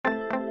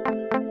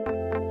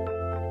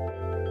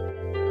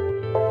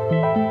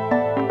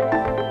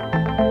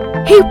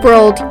Hey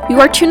world, you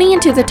are tuning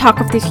into the Talk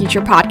of the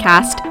Future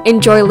podcast.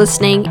 Enjoy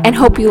listening and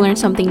hope you learned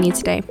something new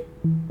today.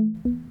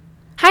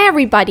 Hi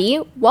everybody,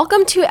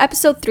 welcome to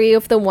episode 3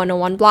 of the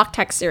 101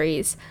 BlockTech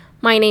series.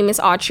 My name is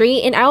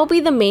Audrey and I will be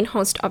the main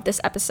host of this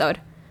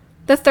episode.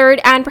 The third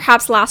and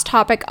perhaps last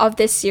topic of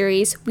this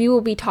series we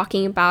will be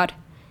talking about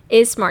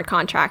is smart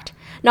contract.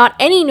 Not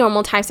any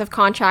normal types of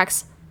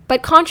contracts,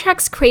 but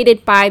contracts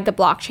created by the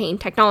blockchain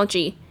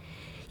technology.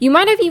 You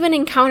might have even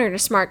encountered a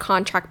smart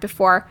contract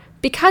before,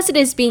 because it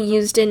is being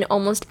used in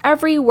almost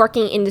every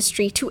working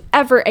industry to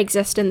ever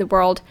exist in the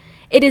world.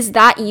 It is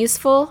that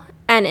useful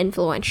and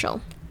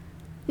influential.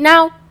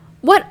 Now,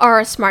 what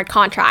are smart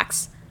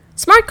contracts?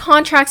 Smart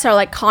contracts are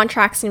like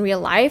contracts in real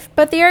life,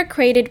 but they are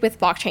created with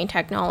blockchain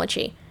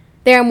technology.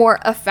 They are more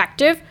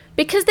effective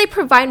because they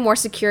provide more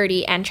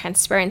security and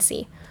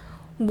transparency.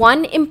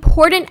 One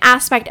important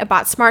aspect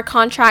about smart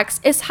contracts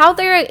is how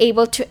they are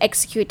able to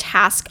execute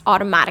tasks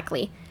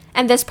automatically,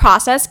 and this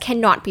process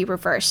cannot be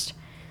reversed.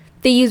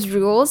 They use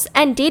rules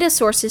and data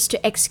sources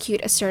to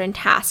execute a certain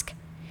task.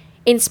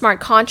 In smart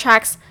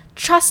contracts,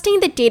 trusting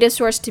the data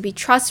source to be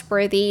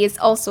trustworthy is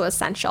also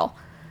essential.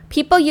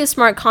 People use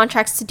smart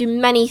contracts to do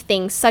many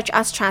things, such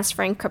as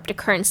transferring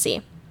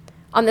cryptocurrency.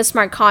 On the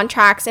smart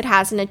contracts, it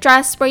has an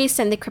address where you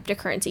send the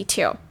cryptocurrency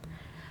to.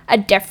 A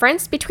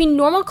difference between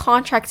normal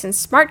contracts and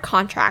smart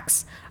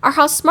contracts are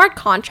how smart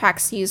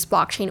contracts use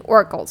blockchain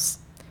oracles.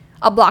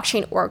 A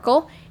blockchain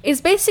oracle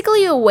is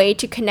basically a way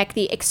to connect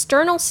the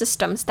external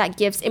systems that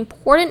gives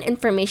important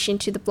information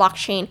to the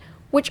blockchain,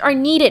 which are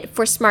needed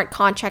for smart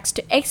contracts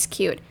to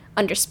execute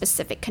under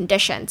specific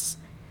conditions.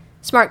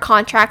 Smart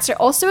contracts are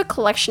also a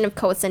collection of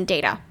codes and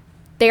data.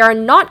 They are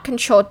not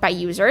controlled by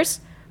users,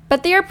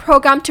 but they are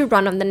programmed to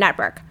run on the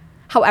network.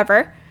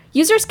 However,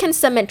 users can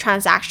submit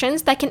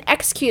transactions that can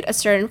execute a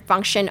certain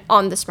function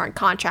on the smart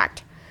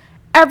contract.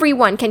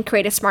 Everyone can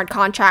create a smart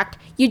contract.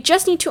 You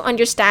just need to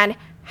understand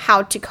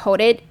how to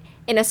code it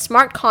in a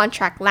smart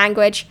contract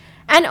language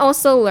and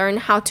also learn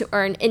how to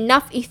earn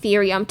enough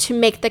Ethereum to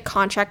make the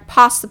contract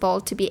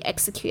possible to be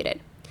executed.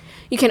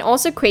 You can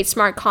also create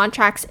smart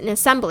contracts in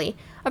assembly,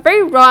 a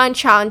very raw and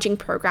challenging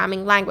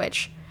programming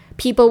language.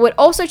 People would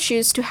also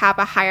choose to have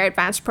a higher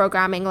advanced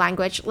programming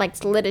language like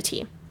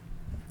Solidity.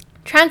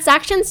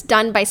 Transactions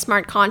done by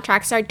smart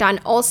contracts are done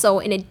also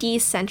in a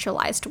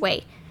decentralized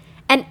way,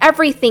 and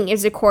everything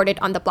is recorded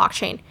on the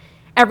blockchain.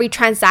 Every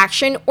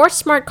transaction or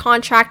smart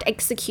contract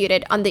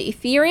executed on the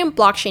Ethereum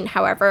blockchain,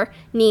 however,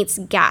 needs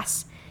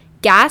gas.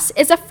 Gas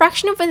is a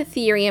fraction of an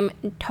Ethereum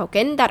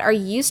token that are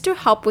used to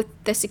help with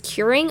the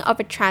securing of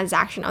a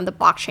transaction on the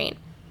blockchain.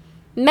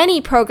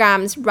 Many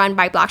programs run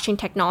by blockchain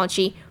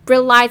technology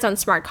relies on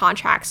smart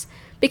contracts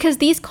because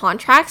these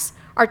contracts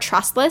are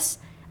trustless,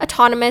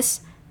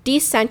 autonomous,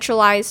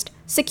 decentralized,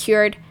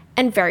 secured,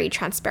 and very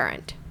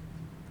transparent.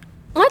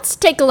 Let's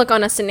take a look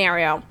on a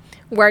scenario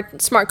where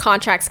smart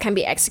contracts can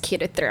be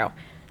executed through.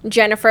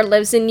 Jennifer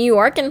lives in New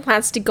York and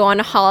plans to go on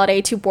a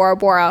holiday to Bora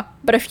Bora,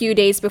 but a few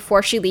days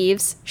before she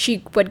leaves,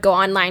 she would go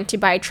online to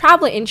buy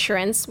travel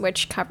insurance,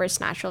 which covers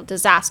natural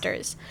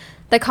disasters.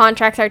 The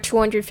contracts are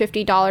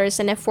 $250,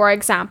 and if, for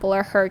example,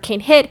 a hurricane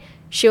hit,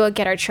 she will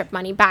get her trip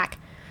money back.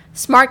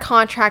 Smart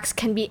contracts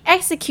can be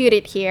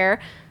executed here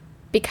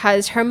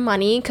because her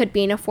money could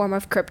be in a form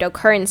of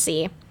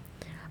cryptocurrency.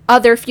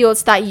 Other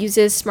fields that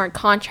uses smart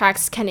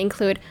contracts can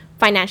include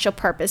financial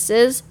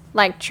purposes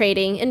like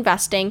trading,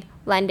 investing,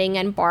 lending,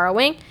 and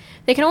borrowing.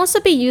 They can also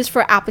be used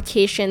for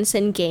applications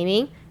in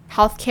gaming,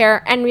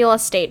 healthcare, and real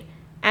estate,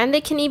 and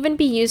they can even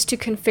be used to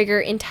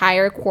configure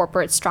entire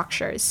corporate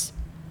structures.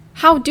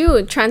 How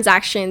do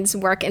transactions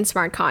work in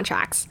smart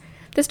contracts?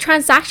 The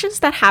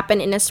transactions that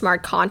happen in a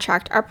smart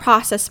contract are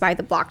processed by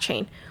the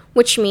blockchain,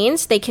 which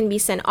means they can be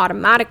sent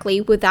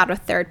automatically without a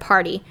third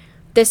party.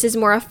 This is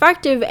more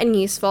effective and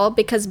useful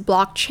because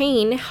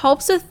blockchain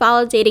helps with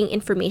validating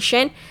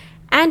information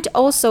and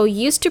also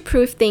used to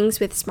prove things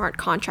with smart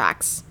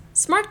contracts.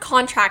 Smart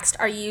contracts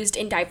are used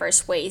in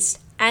diverse ways,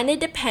 and it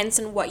depends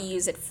on what you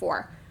use it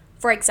for.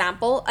 For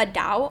example, a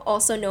DAO,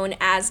 also known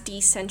as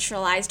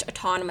Decentralized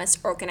Autonomous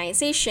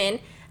Organization,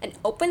 an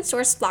open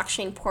source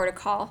blockchain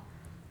protocol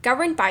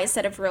governed by a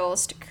set of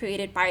rules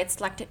created by its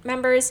selected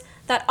members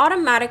that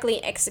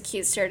automatically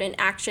execute certain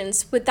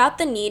actions without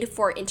the need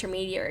for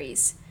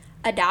intermediaries.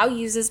 A DAO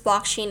uses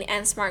blockchain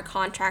and smart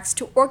contracts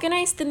to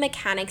organize the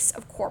mechanics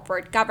of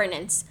corporate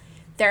governance,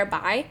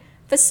 thereby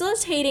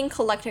facilitating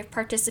collective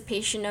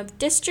participation of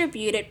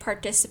distributed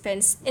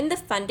participants in the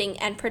funding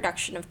and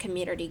production of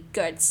community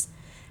goods.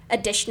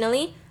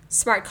 Additionally,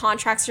 smart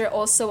contracts are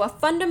also a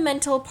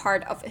fundamental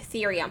part of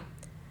Ethereum.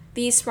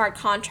 These smart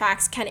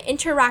contracts can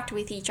interact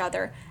with each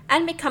other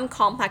and become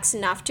complex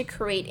enough to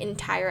create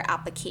entire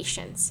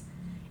applications.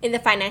 In the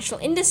financial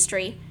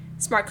industry,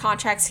 smart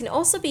contracts can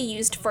also be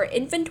used for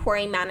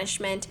inventory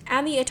management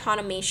and the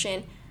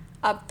automation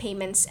of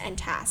payments and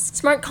tasks.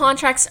 Smart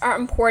contracts are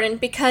important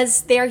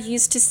because they are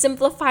used to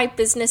simplify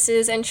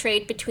businesses and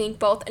trade between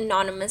both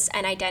anonymous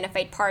and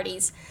identified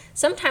parties,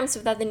 sometimes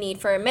without the need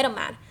for a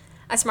middleman.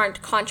 A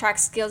smart contract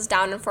scales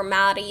down on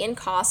formality and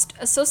cost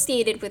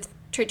associated with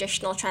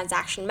traditional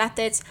transaction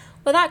methods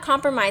without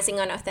compromising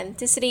on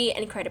authenticity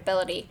and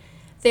credibility.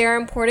 They are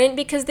important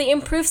because they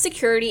improve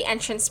security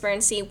and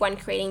transparency when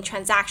creating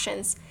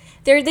transactions.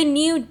 They're the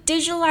new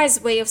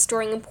digitalized way of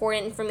storing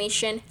important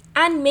information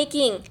and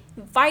making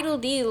vital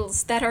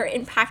deals that are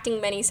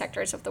impacting many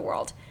sectors of the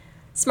world.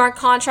 Smart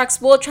contracts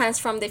will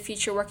transform the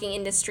future working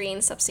industry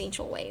in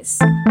substantial ways.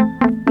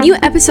 New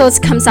episodes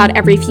comes out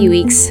every few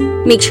weeks.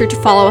 Make sure to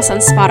follow us on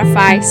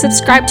Spotify,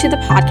 subscribe to the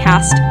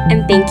podcast,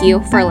 and thank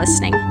you for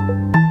listening.